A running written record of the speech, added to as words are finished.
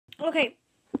Okay,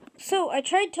 so I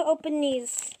tried to open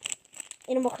these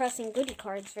Animal Crossing goodie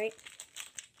cards, right?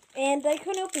 And I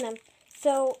couldn't open them.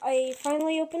 So I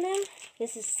finally opened them.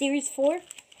 This is Series 4. As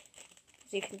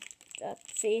you can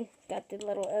see, got the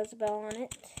little Isabel on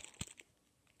it.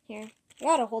 Here, I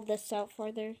gotta hold this out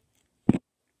further. As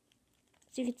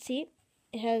you can see,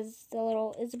 it has the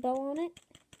little Isabel on it.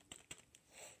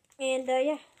 And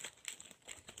yeah.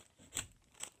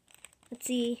 Let's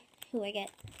see who I get.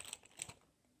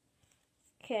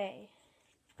 Okay.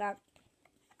 Got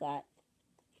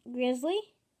Grizzly.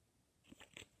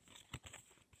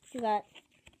 We got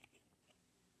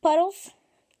Puddles.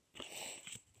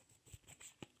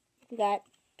 We got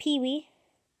Pee-wee.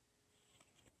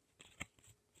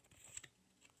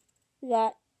 We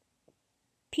got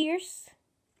Pierce.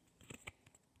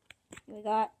 We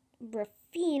got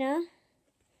Rafina.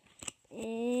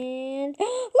 And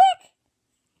look!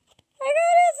 I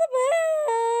got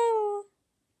Isabel!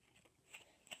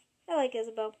 I like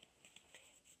Isabel.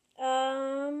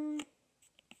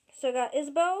 So I got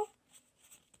Isabel,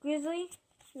 Grizzly,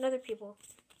 and other people.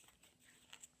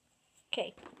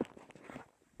 Okay.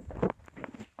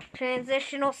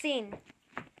 Transitional scene.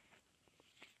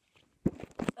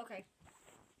 Okay.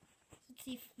 Let's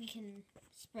see if we can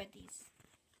spread these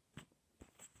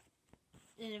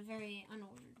in a very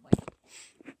unordered way.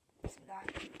 So we got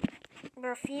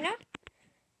Rafina.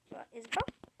 We got Isabel.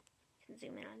 You can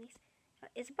zoom in on these. We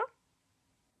got Isabel.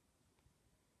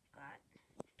 We got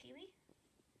Pee-wee.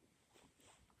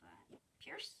 We got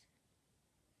Pierce.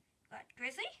 We got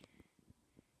Grizzly.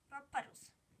 We got Puddles.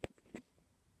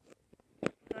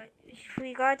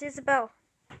 We got Isabel.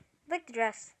 I like the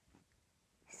dress.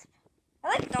 I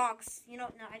like dogs. You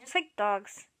know, no, I just like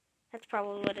dogs. That's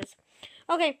probably what it is.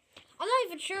 Okay, I'm not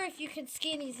even sure if you can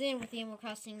scan these in with the Animal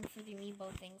Crossing for the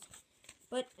Amiibo things.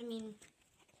 But, I mean,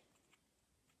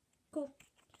 cool.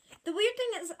 The weird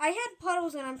thing is, I had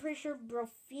Puddles and I'm pretty sure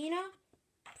Brofina.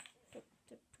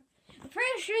 I'm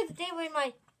pretty sure that they were in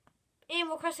my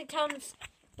Animal Crossing towns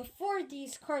before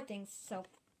these card things, so.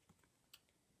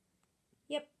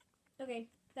 Yep. Okay,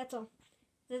 that's all.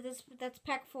 That's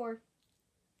pack 4.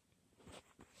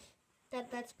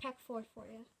 That's pack 4 for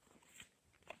you.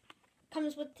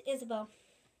 Comes with Isabel.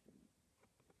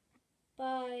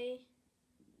 Bye.